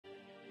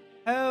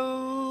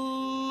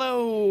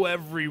Hello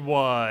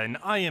everyone,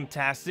 I am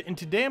Tacet, and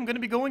today I'm going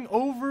to be going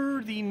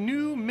over the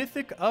new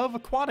Mythic of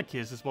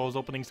Aquaticus, as well as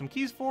opening some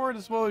keys for it,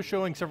 as well as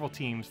showing several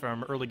teams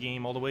from early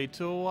game all the way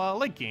till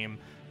late game.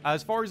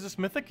 As far as this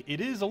Mythic,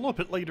 it is a little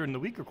bit later in the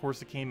week. Of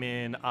course, it came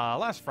in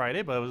last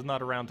Friday, but I was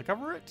not around to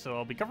cover it, so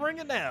I'll be covering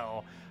it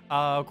now.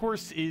 Of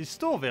course, it is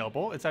still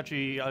available. It's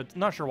actually,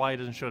 not sure why it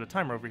doesn't show the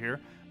timer over here.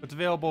 It's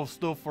available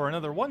still for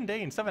another 1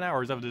 day and 7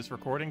 hours of this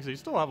recording, so you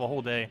still have a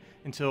whole day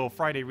until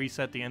Friday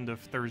reset, the end of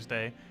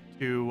Thursday,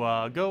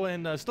 to go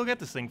and still get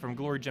this thing from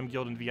Glory Gem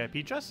Guild and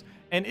VIP chests.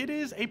 And it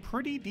is a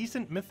pretty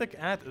decent mythic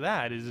at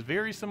that. It is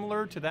very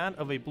similar to that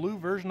of a blue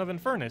version of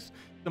Infernus,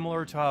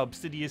 similar to how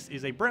Obsidius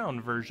is a brown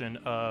version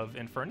of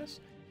Infernus.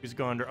 Who's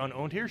going under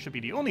unowned here, should be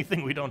the only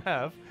thing we don't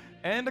have.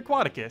 And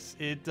Aquaticus,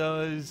 it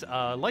does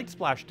light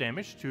splash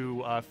damage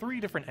to 3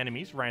 different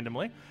enemies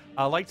randomly.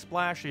 Light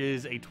splash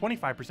is a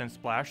 25%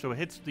 splash, so it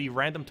hits the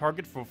random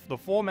target for the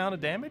full amount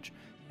of damage,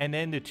 and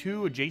then the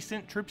 2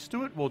 adjacent troops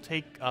to it will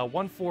take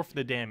 1/4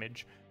 the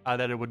damage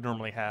that it would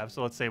normally have.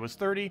 So let's say it was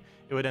 30,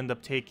 it would end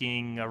up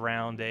taking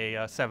around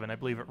a 7. I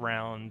believe it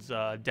rounds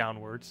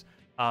downwards.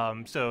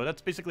 So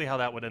that's basically how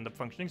that would end up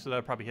functioning. So that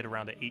would probably hit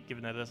around an 8,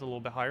 given that that's a little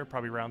bit higher,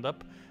 probably round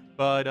up.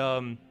 But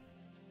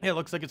yeah, it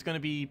looks like it's going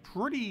to be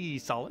pretty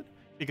solid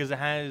because it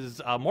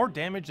has more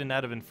damage than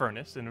that of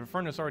Infernus, and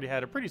Infernus already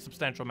had a pretty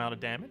substantial amount of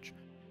damage.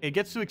 It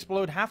gets to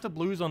explode half the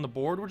blues on the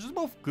board, which is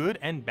both good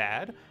and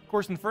bad. Of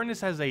course, Infernus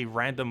has a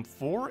random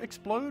 4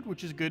 explode,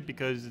 which is good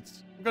because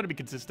it's going to be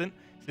consistent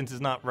since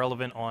it's not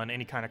relevant on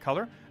any kind of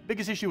color.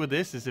 Biggest issue with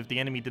this is if the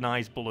enemy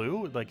denies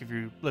blue, like if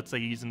you, let's say,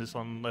 using this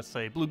on, let's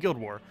say, Blue Guild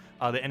War,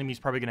 the enemy's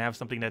probably going to have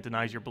something that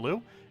denies your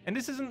blue, and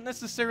this isn't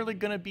necessarily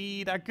going to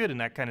be that good in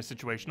that kind of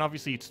situation.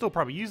 Obviously, you'd still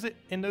probably use it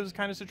in those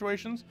kind of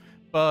situations,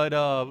 but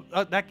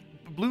that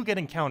blue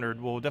getting countered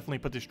will definitely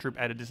put this troop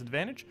at a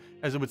disadvantage,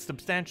 as it would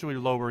substantially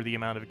lower the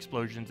amount of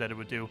explosions that it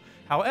would do.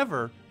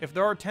 However, if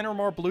there are 10 or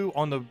more blue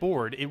on the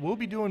board, it will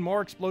be doing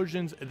more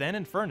explosions than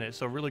Infernus,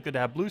 so really good to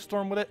have Blue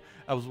Storm with it,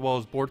 as well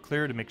as board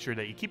clear to make sure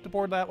that you keep the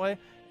board that way,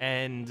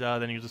 and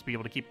then you'll just be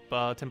able to keep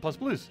 10 plus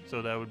blues,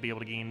 so that would be able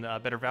to gain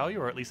better value,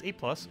 or at least 8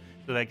 plus,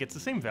 so that gets the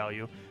same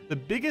value. The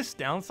biggest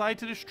downside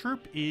to this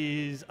troop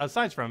is,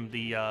 aside from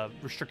the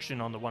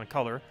restriction on the one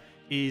color,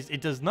 is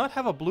it does not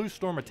have a blue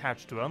storm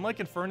attached to it. Unlike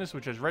Infernus,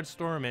 which has red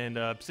storm, and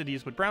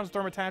Obsidius with brown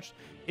storm attached,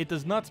 it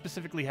does not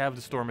specifically have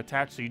the storm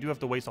attached, so you do have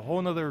to waste a whole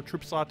another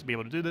troop slot to be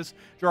able to do this.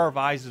 Jar of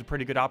Eyes is a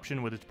pretty good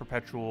option with its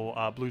perpetual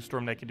blue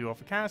storm that can do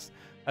off a cast,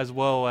 as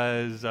well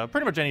as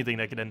pretty much anything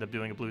that could end up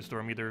doing a blue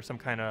storm, either some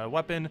kind of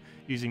weapon,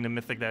 using the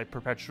mythic that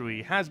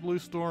perpetually has blue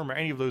storm, or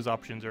any of those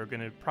options are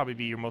going to probably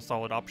be your most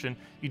solid option.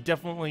 You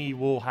definitely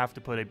will have to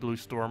put a blue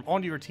storm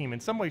onto your team in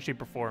some way,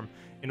 shape, or form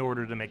in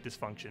order to make this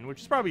function, which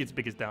is probably its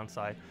biggest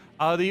downside.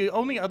 The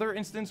only other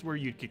instance where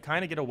you could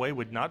kind of get away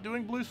with not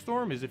doing blue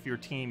storm is if your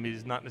team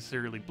is not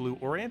necessarily blue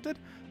oriented,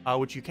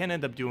 which you can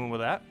end up doing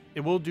with that. It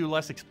will do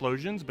less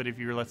explosions, but if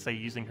you're, let's say,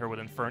 using her with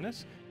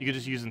Infernus, you could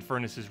just use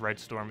Infernus's red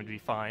storm and be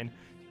fine.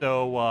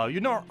 So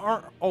you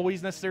aren't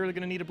always necessarily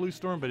going to need a blue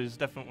storm, but it's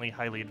definitely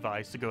highly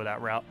advised to go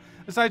that route.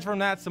 Aside from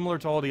that, similar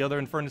to all the other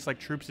Infernus-like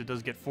troops, it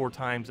does get 4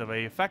 times of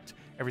a effect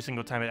every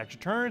single time it actually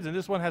turns, and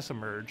this one has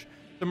submerge.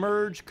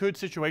 Submerge could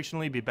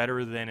situationally be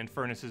better than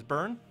Infernus's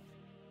burn.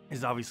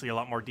 Is obviously a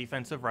lot more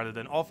defensive rather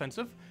than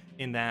offensive,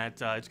 in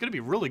that it's going to be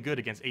really good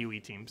against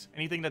AoE teams.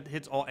 Anything that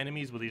hits all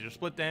enemies with either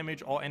split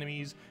damage, all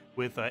enemies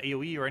with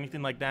AoE, or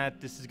anything like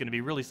that, this is going to be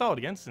really solid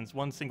against, since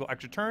one single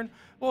extra turn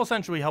will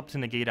essentially help to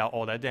negate out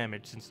all that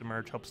damage, since the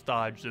merge helps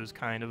dodge those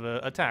kind of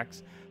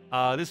attacks.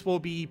 This will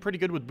be pretty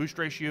good with boost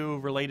ratio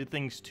related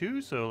things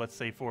too, so let's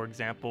say, for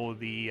example,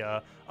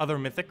 the other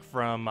mythic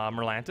from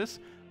Merlantis,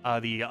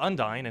 the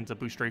Undyne, ends up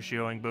boost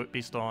ratioing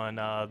based on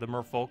the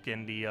Merfolk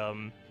and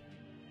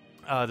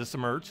the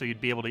submerge, so you'd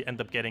be able to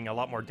end up getting a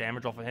lot more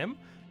damage off of him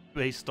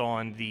based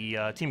on the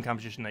team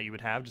composition that you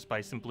would have just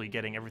by simply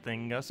getting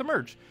everything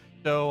submerged.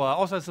 So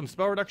also has some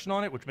spell reduction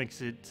on it, which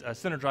makes it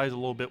synergize a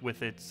little bit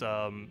with its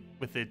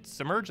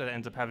submerge that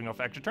ends up having off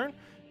extra turn,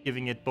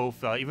 giving it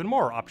both even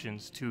more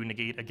options to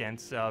negate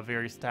against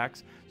various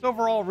attacks. So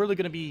overall, really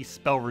going to be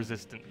spell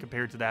resistant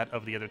compared to that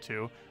of the other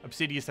two.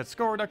 Obsidius has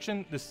skill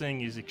reduction. This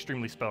thing is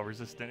extremely spell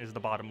resistant is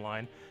the bottom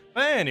line.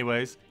 But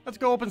anyways, let's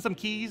go open some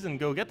keys and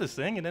go get this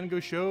thing, and then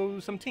go show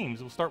some teams.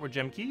 We'll start with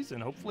gem keys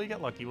and hopefully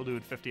get lucky. We'll do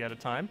it 50 at a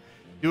time.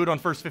 Do it on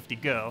first 50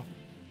 go.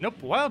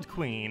 Nope, Wild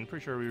Queen.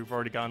 Pretty sure we've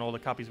already gotten all the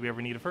copies we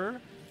ever need of her.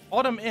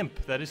 Autumn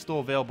Imp, that is still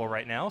available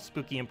right now.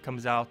 Spooky Imp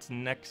comes out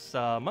next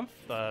month,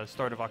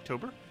 start of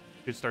October.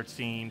 Could start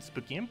seeing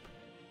Spooky Imp.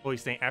 Holy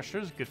St.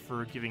 Astra's, good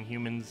for giving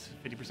humans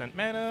 50%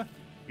 mana.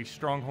 Your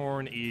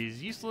Stronghorn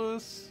is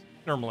useless,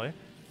 normally.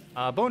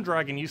 Bone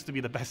Dragon used to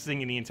be the best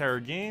thing in the entire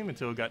game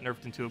until it got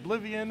nerfed into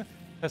Oblivion.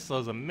 Tesla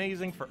is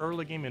amazing for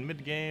early game and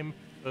mid game,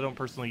 but I don't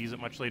personally use it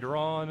much later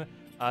on.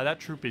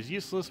 That troop is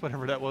useless,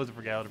 whatever that was, I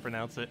forgot how to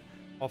pronounce it.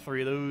 All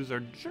 3 of those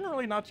are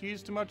generally not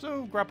used too much.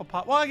 So Grapple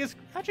Pot, well, I guess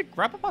actually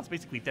Grapple Pot's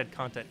basically dead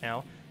content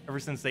now, ever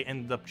since they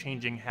ended up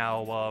changing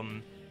how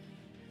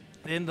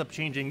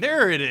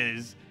there it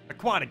is.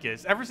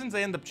 Aquaticus. Ever since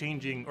they end up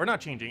changing, or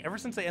not changing, ever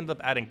since they end up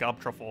adding Gob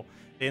Truffle,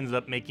 they ended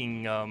up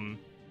making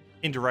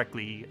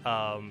indirectly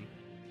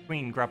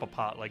Queen Grapple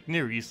Pot like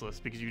near useless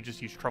because you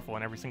just use Truffle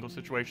in every single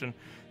situation.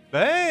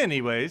 But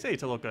anyways, hey,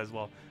 Taloka as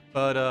well.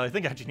 But I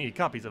think I actually needed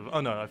copies of.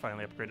 Oh no, I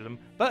finally upgraded them.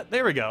 But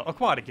there we go,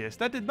 Aquaticus.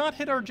 That did not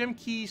hit our gem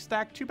key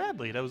stack too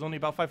badly. That was only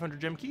about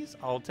 500 gem keys.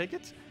 I'll take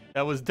it.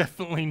 That was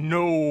definitely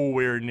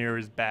nowhere near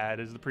as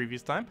bad as the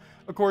previous time.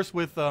 Of course,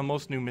 with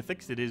most new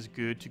mythics, it is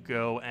good to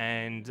go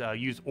and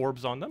use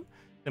orbs on them,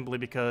 simply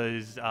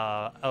because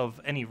of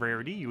any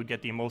rarity, you would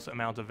get the most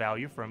amount of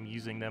value from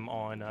using them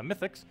on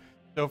mythics.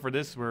 So for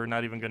this, we're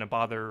not even going to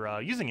bother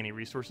using any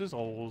resources.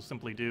 All we'll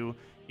simply do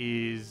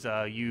is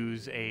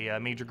use a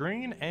major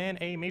green and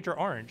a major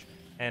orange,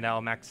 and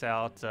I'll max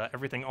out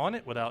everything on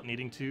it without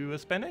needing to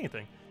spend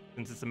anything.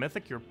 Since it's a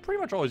mythic, you're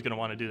pretty much always going to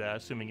want to do that,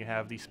 assuming you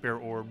have the spare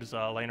orbs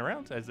laying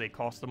around, as they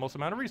cost the most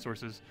amount of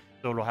resources.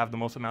 So it'll have the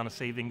most amount of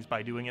savings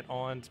by doing it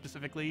on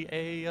specifically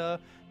a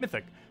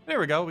mythic. There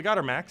we go. We got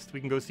her maxed. We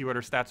can go see what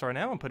her stats are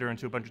now and put her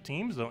into a bunch of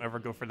teams. Don't ever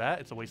go for that.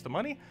 It's a waste of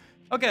money.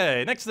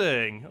 Okay, next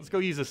thing. Let's go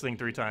use this thing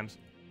 3 times.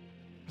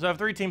 So I have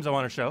 3 teams I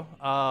want to show.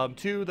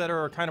 2 that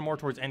are kind of more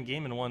towards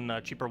endgame and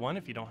 1 cheaper one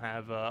if you don't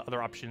have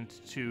other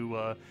options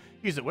to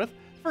use it with.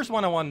 First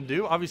one I want to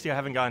do, obviously I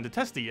haven't gotten to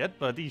test it yet,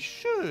 but these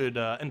should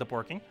end up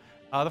working.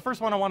 The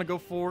first one I want to go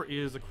for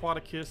is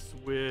Aquaticus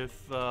with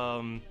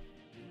an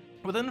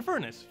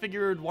Infernus.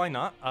 Figured why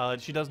not?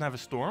 She doesn't have a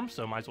storm,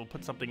 so might as well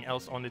put something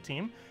else on the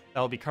team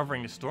that'll be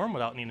covering the storm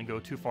without needing to go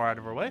too far out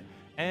of her way.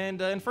 And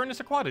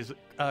Infernus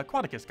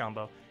Aquaticus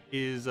combo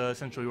is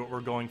essentially what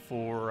we're going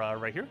for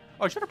right here.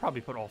 Oh, I should have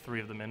probably put all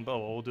 3 of them in, but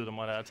we'll do them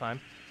one at a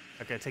time.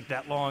 Okay, take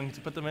that long to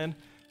put them in.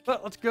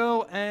 But let's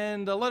go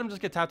and let them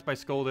just get tapped by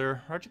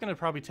Scolder. We're actually going to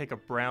probably take a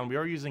brown. We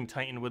are using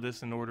Titan with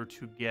this in order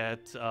to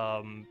get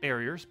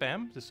barrier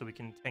spam, just so we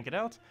can tank it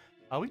out.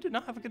 We do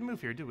not have a good move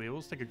here, do we?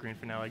 We'll stick a green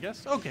for now, I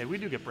guess. Okay, we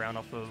do get brown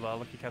off of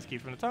Lucky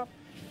Cascade from the top.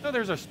 So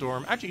there's our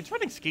Storm. Actually, it's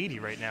running Skady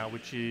right now,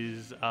 which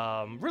is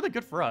really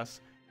good for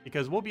us,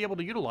 because we'll be able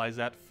to utilize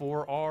that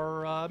for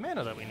our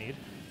mana that we need.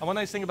 One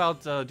nice thing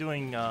about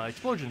doing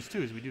explosions,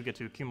 too, is we do get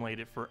to accumulate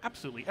it for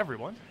absolutely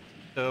everyone.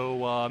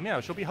 So, yeah,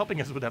 she'll be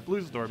helping us with that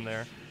Blue Storm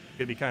there.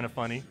 It'd be kind of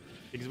funny,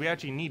 because we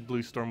actually need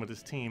Blue Storm with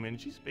this team, and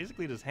she's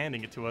basically just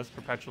handing it to us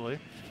perpetually.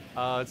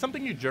 It's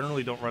something you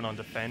generally don't run on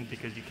Defend,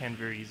 because you can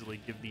very easily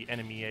give the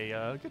enemy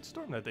a good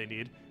Storm that they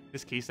need.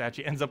 This case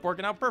actually ends up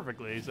working out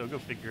perfectly, so go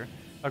figure.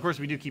 Of course,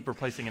 we do keep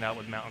replacing it out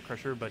with Mountain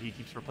Crusher, but he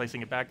keeps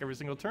replacing it back every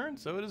single turn,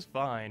 so it is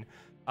fine.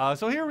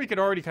 So here we could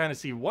already kind of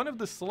see one of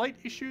the slight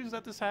issues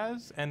that this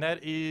has, and that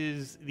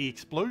is the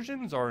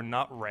explosions are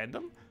not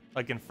random,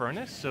 like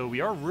Infernus, so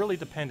we are really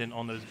dependent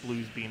on those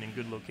blues being in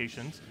good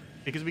locations,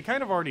 because we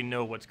kind of already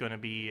know what's going to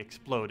be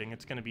exploding.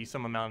 It's going to be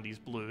some amount of these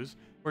blues,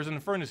 whereas an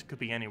Infernus could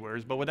be anywhere.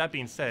 But with that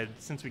being said,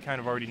 since we kind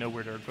of already know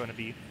where they're going to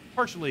be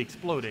partially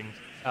exploding,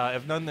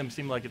 if none of them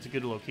seem like it's a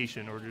good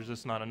location, or there's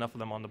just not enough of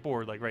them on the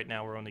board, like right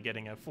now we're only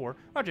getting a 4.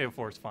 Actually, a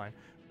 4 is fine.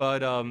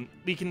 But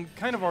we can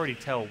kind of already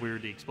tell where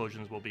the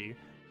explosions will be,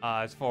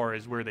 as far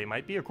as where they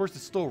might be. Of course,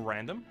 it's still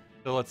random.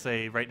 So let's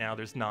say right now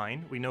there's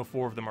 9. We know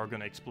 4 of them are going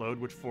to explode.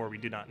 Which 4 we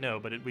do not know,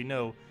 but we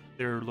know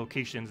their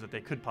locations that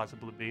they could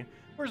possibly be.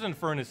 Whereas in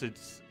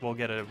Infernus, we'll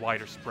get a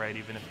wider spread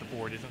even if the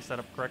board isn't set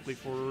up correctly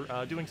for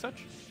doing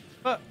such.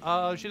 But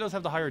she does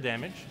have the higher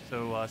damage,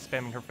 so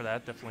spamming her for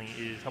that definitely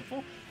is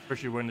helpful,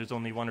 especially when there's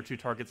only 1 or 2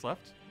 targets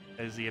left,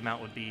 as the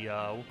amount would be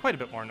quite a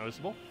bit more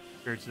noticeable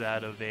compared to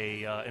that of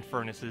a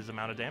Infernus's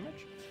amount of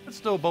damage. But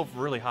still both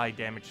really high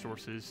damage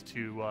sources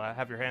to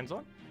have your hands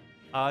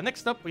on.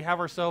 Next up, we have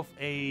ourselves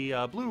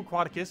a blue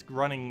Aquaticus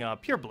running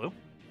pure blue.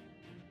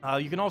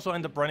 You can also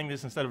end up running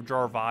this instead of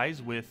Jar of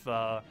Eyes with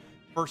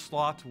first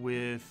slot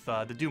with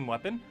the Doom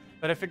weapon,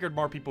 but I figured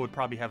more people would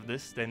probably have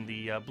this than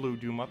the blue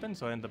Doom weapon,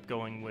 so I end up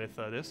going with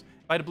this.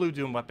 By the blue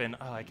Doom weapon,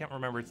 I can't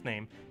remember its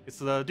name. It's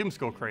the Doom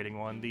Skull creating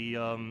one. The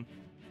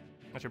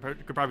actually, I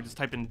could probably just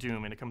type in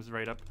Doom and it comes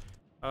right up.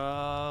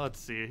 Let's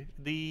see.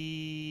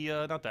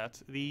 Not that.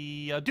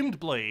 The Doomed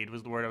Blade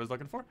was the word I was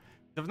looking for.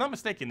 If I'm not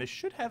mistaken, this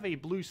should have a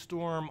Blue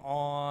Storm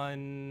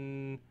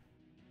on...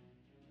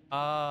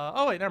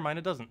 oh wait, never mind,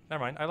 it doesn't.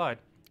 Never mind, I lied.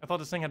 I thought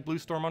this thing had Blue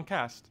Storm on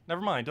cast. Never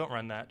mind, don't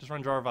run that. Just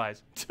run Jar of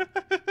Eyes.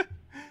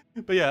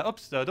 But yeah,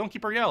 oops, don't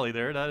keep our Yali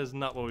there. That is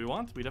not what we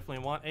want. We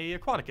definitely want a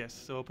Aquaticus,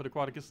 so we'll put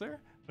Aquaticus there.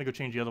 Let me go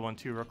change the other one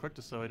too real quick,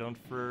 just so I don't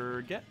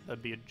forget.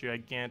 That'd be a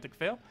gigantic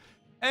fail.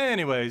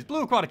 Anyways,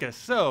 blue Aquaticus.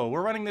 So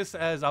we're running this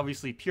as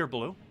obviously pure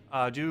blue.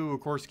 Do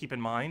of course keep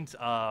in mind,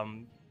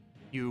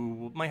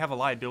 you might have a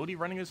liability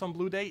running this on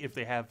blue day if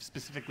they have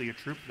specifically a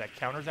troop that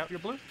counters out your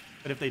blue.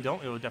 But if they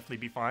don't, it will definitely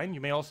be fine.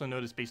 You may also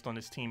notice based on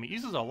this team, it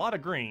uses a lot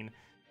of green.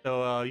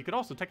 So you could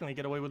also technically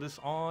get away with this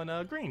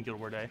on green Guild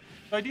War Day.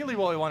 So ideally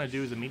what we want to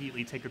do is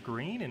immediately take a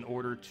green in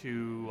order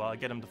to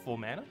get him to full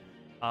mana.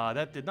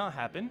 That did not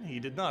happen. He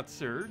did not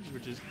surge,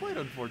 which is quite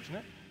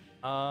unfortunate.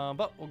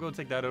 But we'll go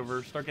take that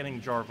over, start getting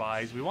Jar of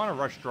Eyes. We want to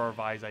rush Jar of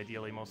Eyes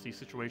ideally most of these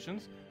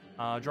situations.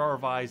 Jar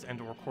of Eyes and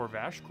or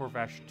Corvash.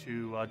 Corvash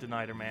to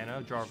deny their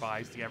mana, Jar of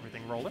Eyes to get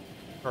everything rolling.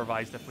 Our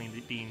Vice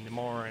definitely being the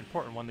more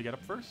important one to get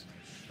up first.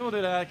 So we'll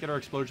do that, get our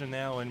explosion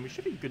now, and we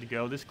should be good to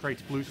go. This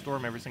creates Blue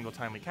Storm every single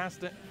time we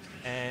cast it,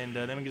 and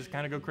then we just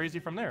kind of go crazy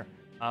from there.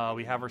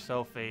 We have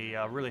ourselves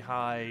a really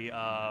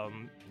high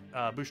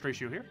boost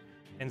ratio here.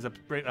 Ends up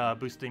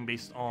boosting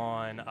based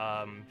on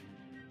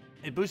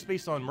it boosts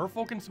based on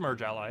Merfolk and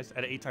Submerge allies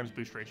at an 8 times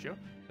boost ratio,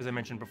 as I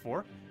mentioned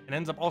before. It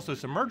ends up also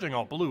submerging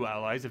all blue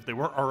allies if they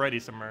were already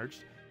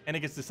submerged, and it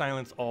gets to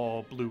silence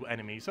all blue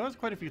enemies. So it has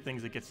quite a few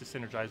things that gets to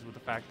synergize with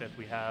the fact that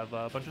we have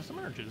a bunch of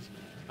submerges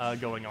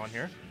going on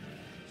here.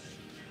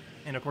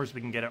 And of course we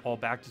can get it all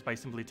back just by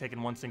simply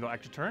taking one single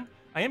extra turn.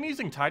 I am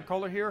using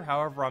Tidecaller here,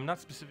 however I'm not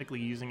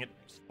specifically using it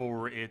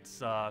for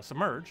its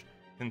submerge,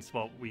 since,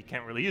 well, we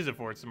can't really use it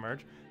for its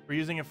submerge. We're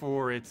using it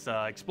for its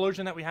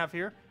explosion that we have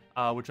here,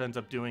 which ends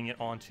up doing it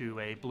onto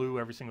a blue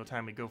every single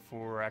time we go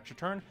for extra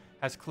turn.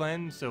 Has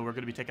cleanse, so we're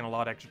going to be taking a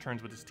lot of extra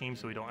turns with this team,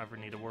 so we don't ever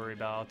need to worry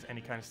about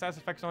any kind of stats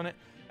effects on it.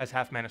 Has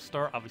half mana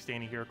start, obviously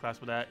any hero class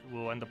with that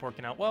will end up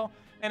working out well,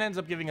 and ends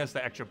up giving us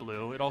the extra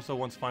blue. It also,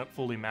 once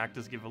fully maxed,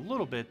 does give a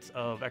little bit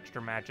of extra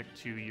magic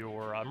to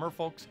your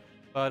merfolks,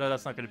 but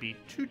that's not going to be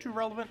too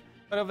relevant.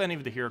 But of any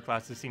of the hero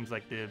classes, seems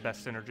like the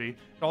best synergy.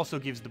 It also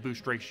gives the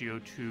boost ratio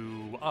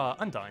to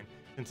Undyne,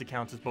 since it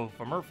counts as both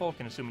a merfolk,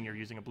 and assuming you're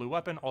using a blue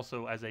weapon,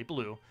 also as a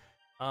blue.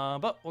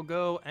 But we'll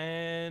go,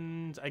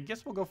 and I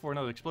guess we'll go for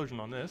another explosion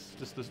on this.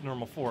 Just this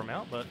normal 4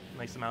 amount, but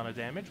nice amount of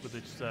damage with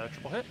its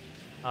triple hit.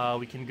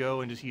 We can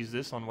go and just use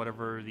this on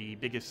whatever the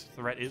biggest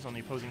threat is on the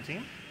opposing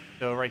team.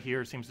 So right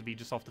here, it seems to be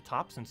just off the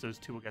top, since those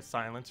two will get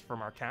silenced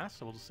from our cast.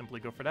 So we'll just simply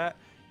go for that.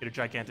 Get a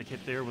gigantic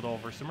hit there with all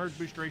of our submerge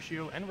boost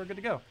ratio, and we're good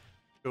to go.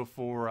 Go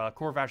for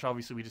Corvash,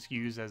 obviously we just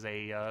use as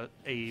a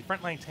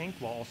frontline tank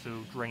while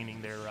also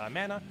draining their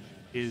mana,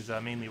 is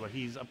mainly what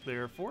he's up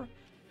there for.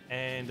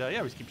 And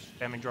yeah, we just keep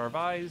spamming Jar of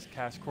Eyes,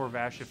 cast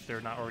Corvash if they're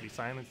not already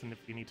silenced, and if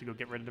you need to go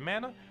get rid of the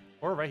mana.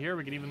 Or right here,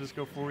 we could even just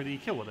go for the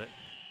kill with it.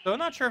 So I'm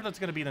not sure if that's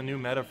going to be the new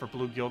meta for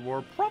Blue Guild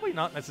War. Probably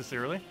not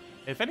necessarily.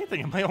 If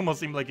anything, it might almost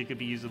seem like it could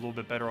be used a little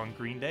bit better on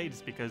Green Day,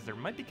 just because there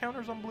might be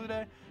counters on Blue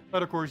Day.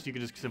 But of course, you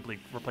could just simply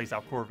replace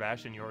out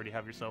Corvash, and you already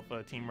have yourself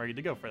a team ready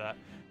to go for that.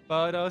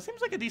 But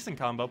seems like a decent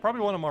combo.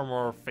 Probably one of my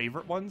more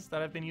favorite ones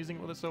that I've been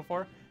using with it so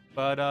far.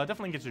 But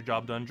definitely gets your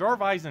job done. Jar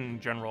of Eyes in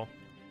general,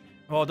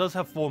 well, it does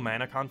have full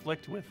mana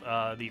conflict with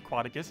the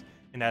Aquaticus,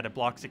 in that it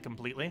blocks it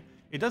completely.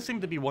 It does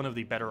seem to be one of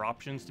the better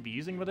options to be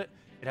using with it.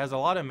 It has a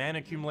lot of mana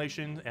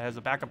accumulation, it has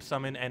a backup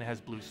summon, and it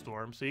has Blue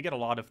Storm, so you get a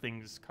lot of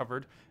things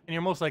covered. And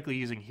you're most likely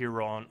using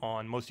Hero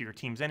on most of your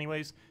teams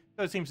anyways,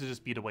 so it seems to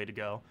just be the way to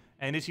go.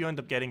 And this you end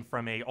up getting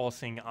from a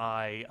All-Seeing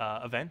Eye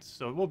event,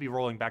 so it will be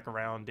rolling back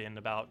around in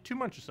about 2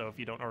 months or so if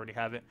you don't already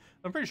have it.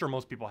 I'm pretty sure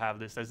most people have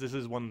this, as this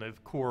is one of the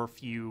core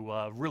few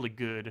really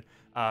good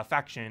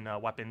faction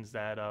weapons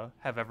that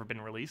have ever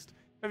been released.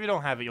 If you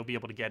don't have it, you'll be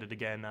able to get it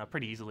again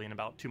pretty easily in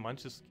about 2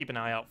 months. Just keep an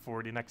eye out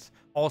for the next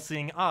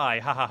All-Seeing Eye.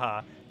 Ha ha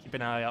ha. Keep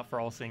an eye out for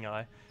All-Seeing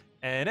Eye.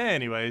 And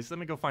anyways, let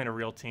me go find a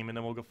real team, and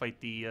then we'll go fight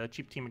the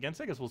cheap team against.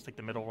 I guess we'll just take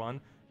the middle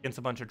run against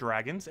a bunch of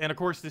dragons. And of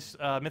course, this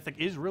Mythic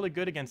is really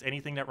good against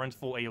anything that runs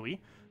full AoE.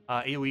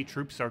 AoE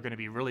troops are going to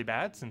be really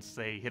bad since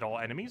they hit all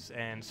enemies,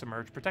 and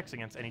Submerge protects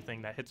against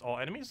anything that hits all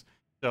enemies.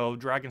 So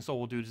Dragon Soul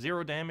will do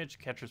 0 damage,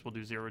 Ketris will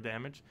do 0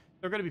 damage.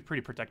 They're going to be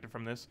pretty protected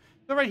from this.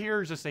 So right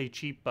here is just a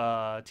cheap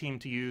team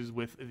to use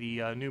with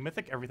the new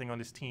Mythic. Everything on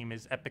this team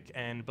is epic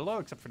and below,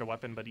 except for the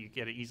weapon, but you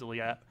get it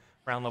easily at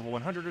around level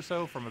 100 or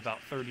so from about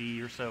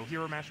 30 or so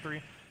hero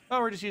mastery.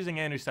 We're just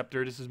using Anu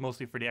Scepter. This is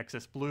mostly for the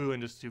excess blue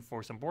and just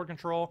for some board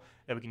control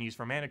that we can use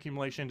for mana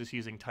accumulation, just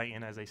using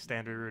Titan as a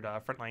standard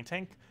frontline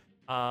tank.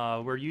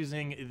 We're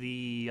using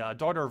the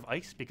Daughter of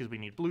Ice because we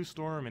need Blue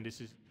Storm, and this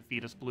is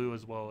feed us blue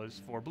as well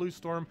as for Blue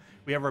Storm.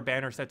 We have our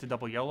banner set to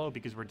double yellow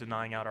because we're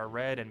denying out our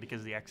red, and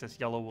because the excess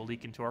yellow will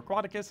leak into our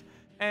Aquaticus.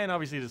 And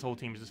obviously this whole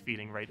team is just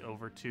feeding right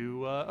over to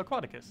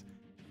Aquaticus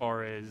as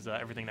far as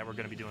everything that we're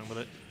going to be doing with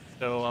it.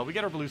 So we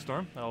get our Blue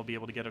Storm. That'll be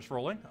able to get us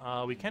rolling.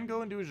 We can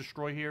go and do a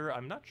destroy here.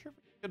 I'm not sure if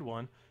it's a good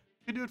one.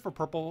 We could do it for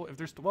purple. If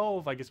there's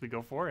 12, I guess we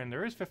go for it, and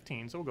there is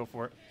 15, so we'll go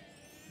for it.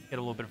 Get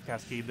a little bit of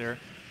cascade there.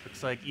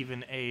 Looks like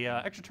even a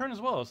extra turn as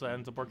well, so that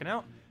ends up working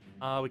out.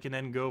 We can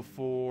then go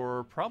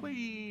for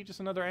probably just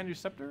another Anu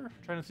Scepter,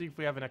 trying to see if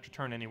we have an extra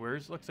turn anywhere.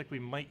 Looks like we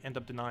might end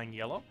up denying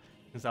yellow,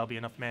 since that'll be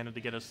enough mana to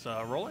get us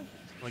rolling.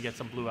 And we get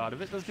some blue out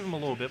of it. Does give him a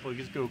little bit, but we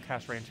just go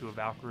cast right into a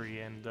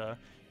Valkyrie and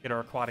get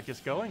our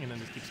Aquaticus going, and then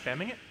just keep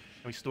spamming it.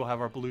 And we still have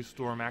our Blue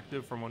Storm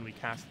active from when we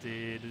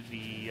casted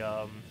the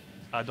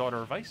Daughter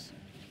of Ice.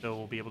 So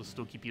we'll be able to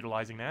still keep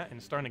utilizing that, and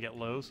it's starting to get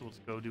low, so let's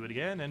go do it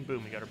again, and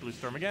boom, we got our Blue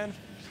Storm again,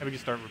 and we can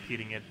start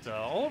repeating it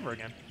all over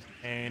again.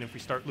 And if we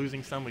start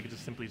losing some, we can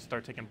just simply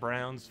start taking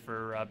browns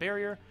for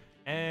barrier,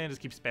 and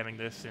just keep spamming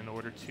this in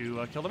order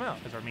to kill them out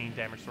as our main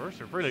damage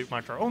source, or really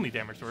much our only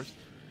damage source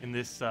in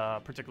this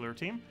particular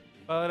team.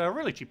 But a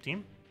really cheap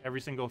team. Every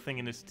single thing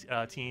in this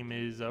team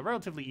is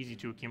relatively easy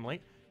to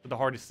accumulate, with the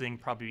hardest thing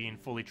probably being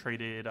fully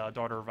traded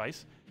Daughter of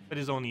Ice. It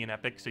is only an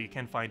epic, so you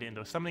can find it in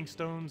those summoning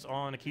stones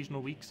on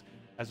occasional weeks,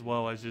 as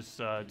well as just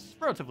it's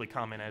relatively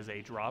common as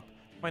a drop.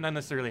 Might not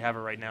necessarily have it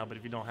right now, but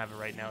if you don't have it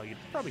right now, you'd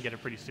probably get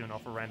it pretty soon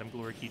off of random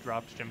glory key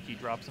drops, gem key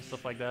drops, and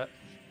stuff like that.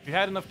 If you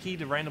had enough key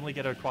to randomly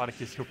get an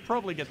Aquaticus, you'll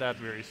probably get that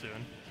very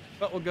soon.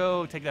 But we'll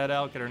go take that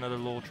out, get another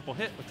little triple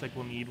hit. Looks like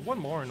we'll need one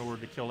more in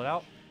order to kill it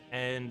out.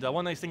 And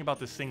one nice thing about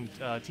this team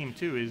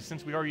too is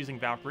since we are using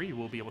Valkyrie, you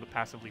will be able to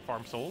passively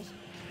farm souls.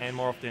 And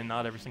more often than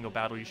not, every single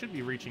battle, you should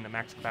be reaching the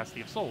max capacity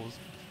of souls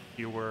if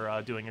you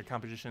were doing a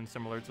composition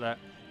similar to that.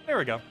 There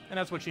we go. And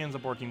that's what she ends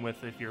up working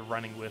with if you're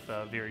running with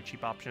very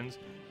cheap options.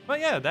 But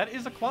yeah, that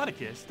is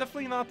Aquaticus.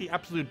 Definitely not the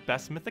absolute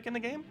best mythic in the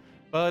game,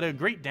 but a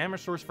great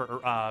damage source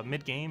for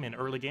mid-game and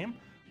early game.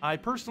 I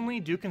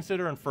personally do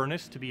consider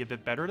Infernus to be a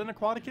bit better than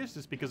Aquaticus,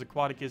 just because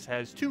Aquaticus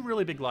has two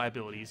really big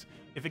liabilities.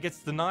 If it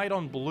gets denied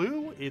on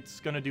blue, it's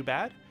going to do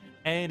bad,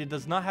 and it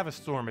does not have a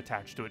storm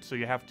attached to it, so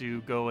you have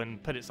to go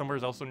and put it somewhere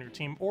else on your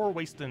team, or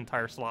waste the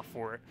entire slot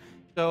for it.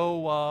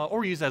 So,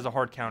 or use it as a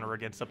hard counter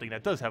against something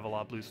that does have a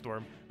lot of blue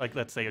storm, like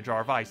let's say a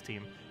Jar of Ice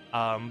team.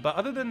 But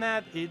other than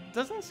that, it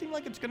doesn't seem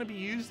like it's going to be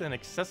used in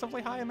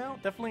excessively high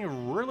amount. Definitely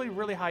really,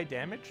 really high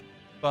damage.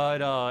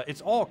 But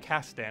it's all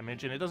cast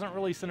damage, and it doesn't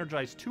really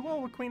synergize too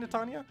well with Queen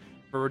Titania.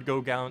 If it would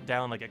go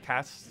down like a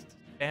cast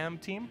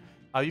spam team,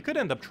 you could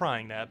end up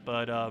trying that.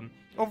 But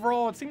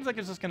overall, it seems like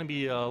it's just going to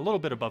be a little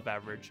bit above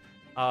average.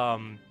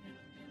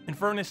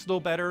 Infernus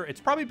still better.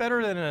 It's probably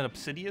better than an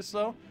Obsidius,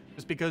 though,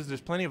 just because there's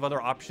plenty of other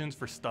options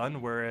for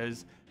stun,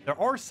 whereas there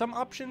are some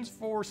options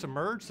for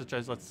submerge, such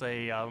as, let's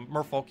say,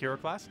 Merfolk hero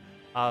class,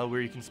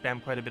 where you can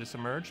spam quite a bit of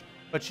submerge.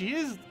 But she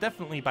is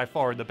definitely by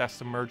far the best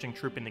submerging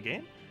troop in the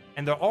game.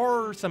 And there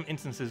are some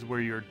instances where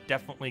you're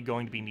definitely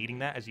going to be needing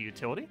that as a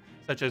utility,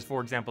 such as, for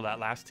example, that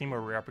last team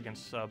where we're up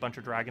against a bunch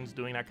of dragons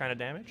doing that kind of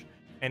damage.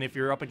 And if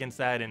you're up against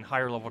that in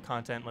higher level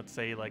content, let's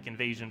say like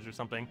invasions or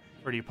something,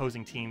 where the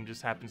opposing team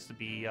just happens to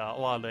be a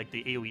lot of like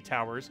the AoE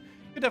towers,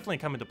 could definitely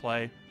come into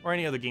play. Or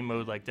any other game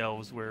mode like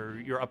Delves, where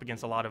you're up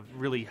against a lot of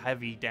really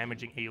heavy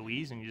damaging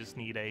AoEs and you just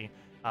need a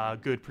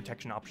good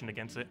protection option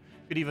against it.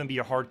 Could even be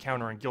a hard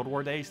counter in Guild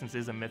War Day, since it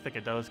is a mythic.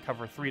 It does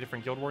cover 3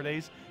 different Guild War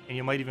days, and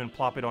you might even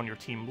plop it on your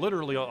team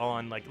literally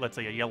on, like, let's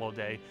say a yellow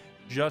day,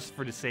 just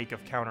for the sake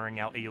of countering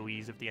out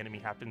AoEs if the enemy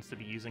happens to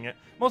be using it.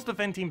 Most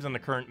defend teams in the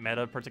current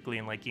meta, particularly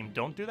in late game,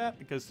 don't do that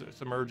because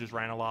Submerge is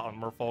ran a lot on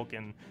Merfolk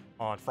and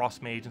on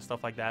Frost Mage and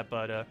stuff like that.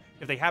 But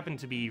if they happen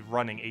to be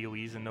running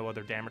AoEs and no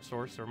other damage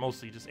source, or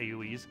mostly just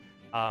AoEs,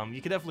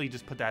 you could definitely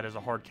just put that as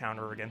a hard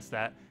counter against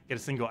that, get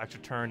a single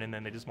extra turn, and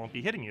then they just won't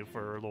be hitting you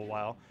for a little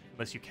while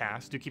unless you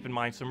cast. Do keep in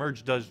mind,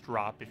 Submerge does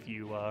drop if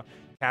you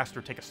cast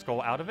or take a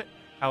skull out of it.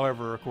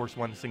 However, of course,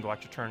 one single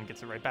extra turn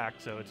gets it right back,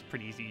 so it's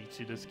pretty easy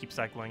to just keep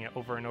cycling it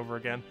over and over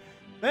again.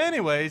 But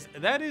anyways,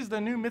 that is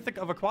the new Mythic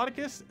of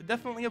Aquaticus.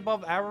 Definitely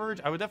above average.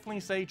 I would definitely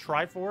say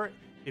try for it.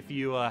 If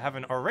you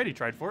haven't already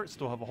tried for it,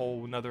 still have a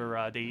whole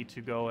another day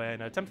to go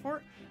and attempt for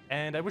it.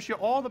 And I wish you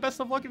all the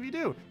best of luck if you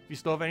do. If you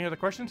still have any other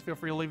questions, feel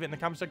free to leave it in the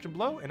comment section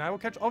below, and I will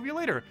catch all of you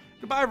later.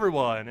 Goodbye,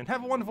 everyone, and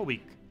have a wonderful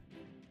week.